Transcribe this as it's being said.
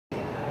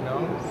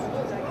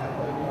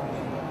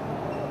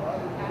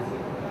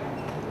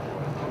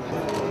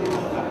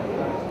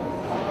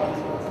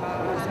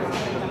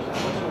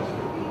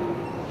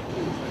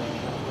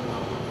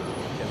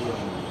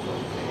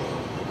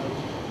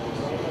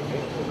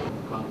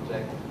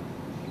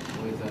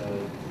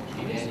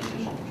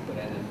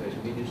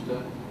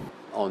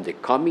On the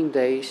coming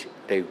days,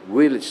 they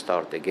will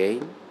start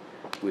again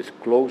with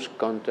close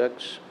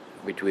contacts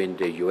between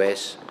the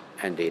US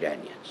and the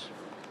Iranians.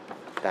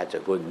 That's a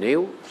good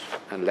news,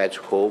 and let's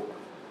hope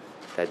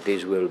that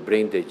this will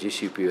bring the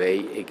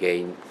JCPOA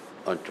again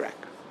on track.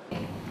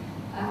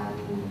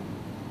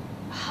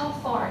 How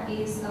far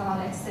is,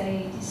 let's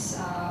say, this?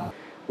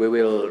 We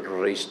will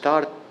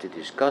restart the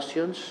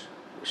discussions,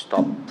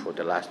 stopped for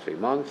the last 3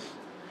 months,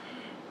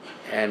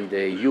 and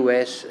the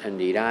US and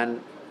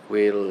Iran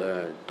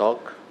will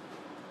talk,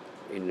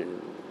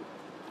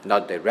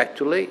 not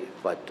directly,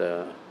 but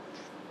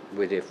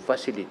with a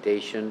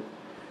facilitation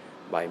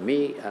by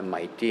me and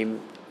my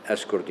team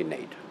as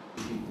coordinator.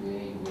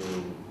 The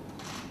will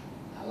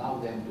allow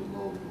them to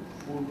go to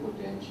full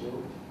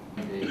potential.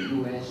 The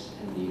US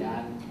and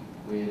Iran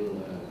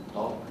will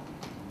talk.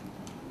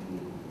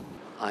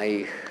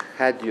 I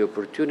had the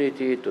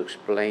opportunity to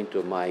explain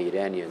to my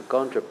Iranian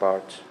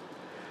counterparts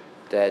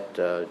that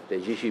the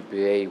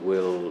JCPOA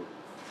will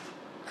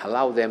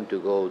allow them to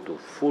go to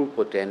full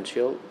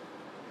potential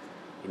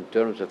in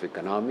terms of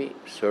economy,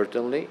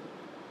 certainly,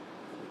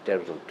 in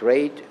terms of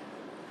trade,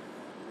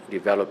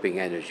 developing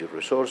energy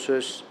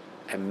resources,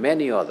 and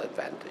many other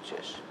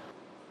advantages.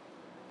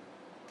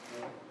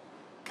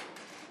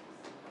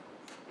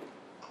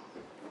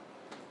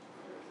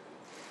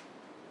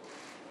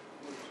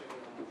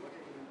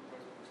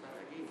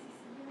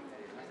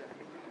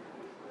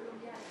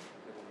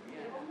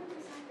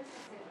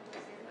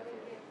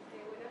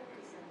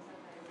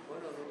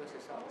 Bueno, nunca se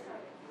sabe.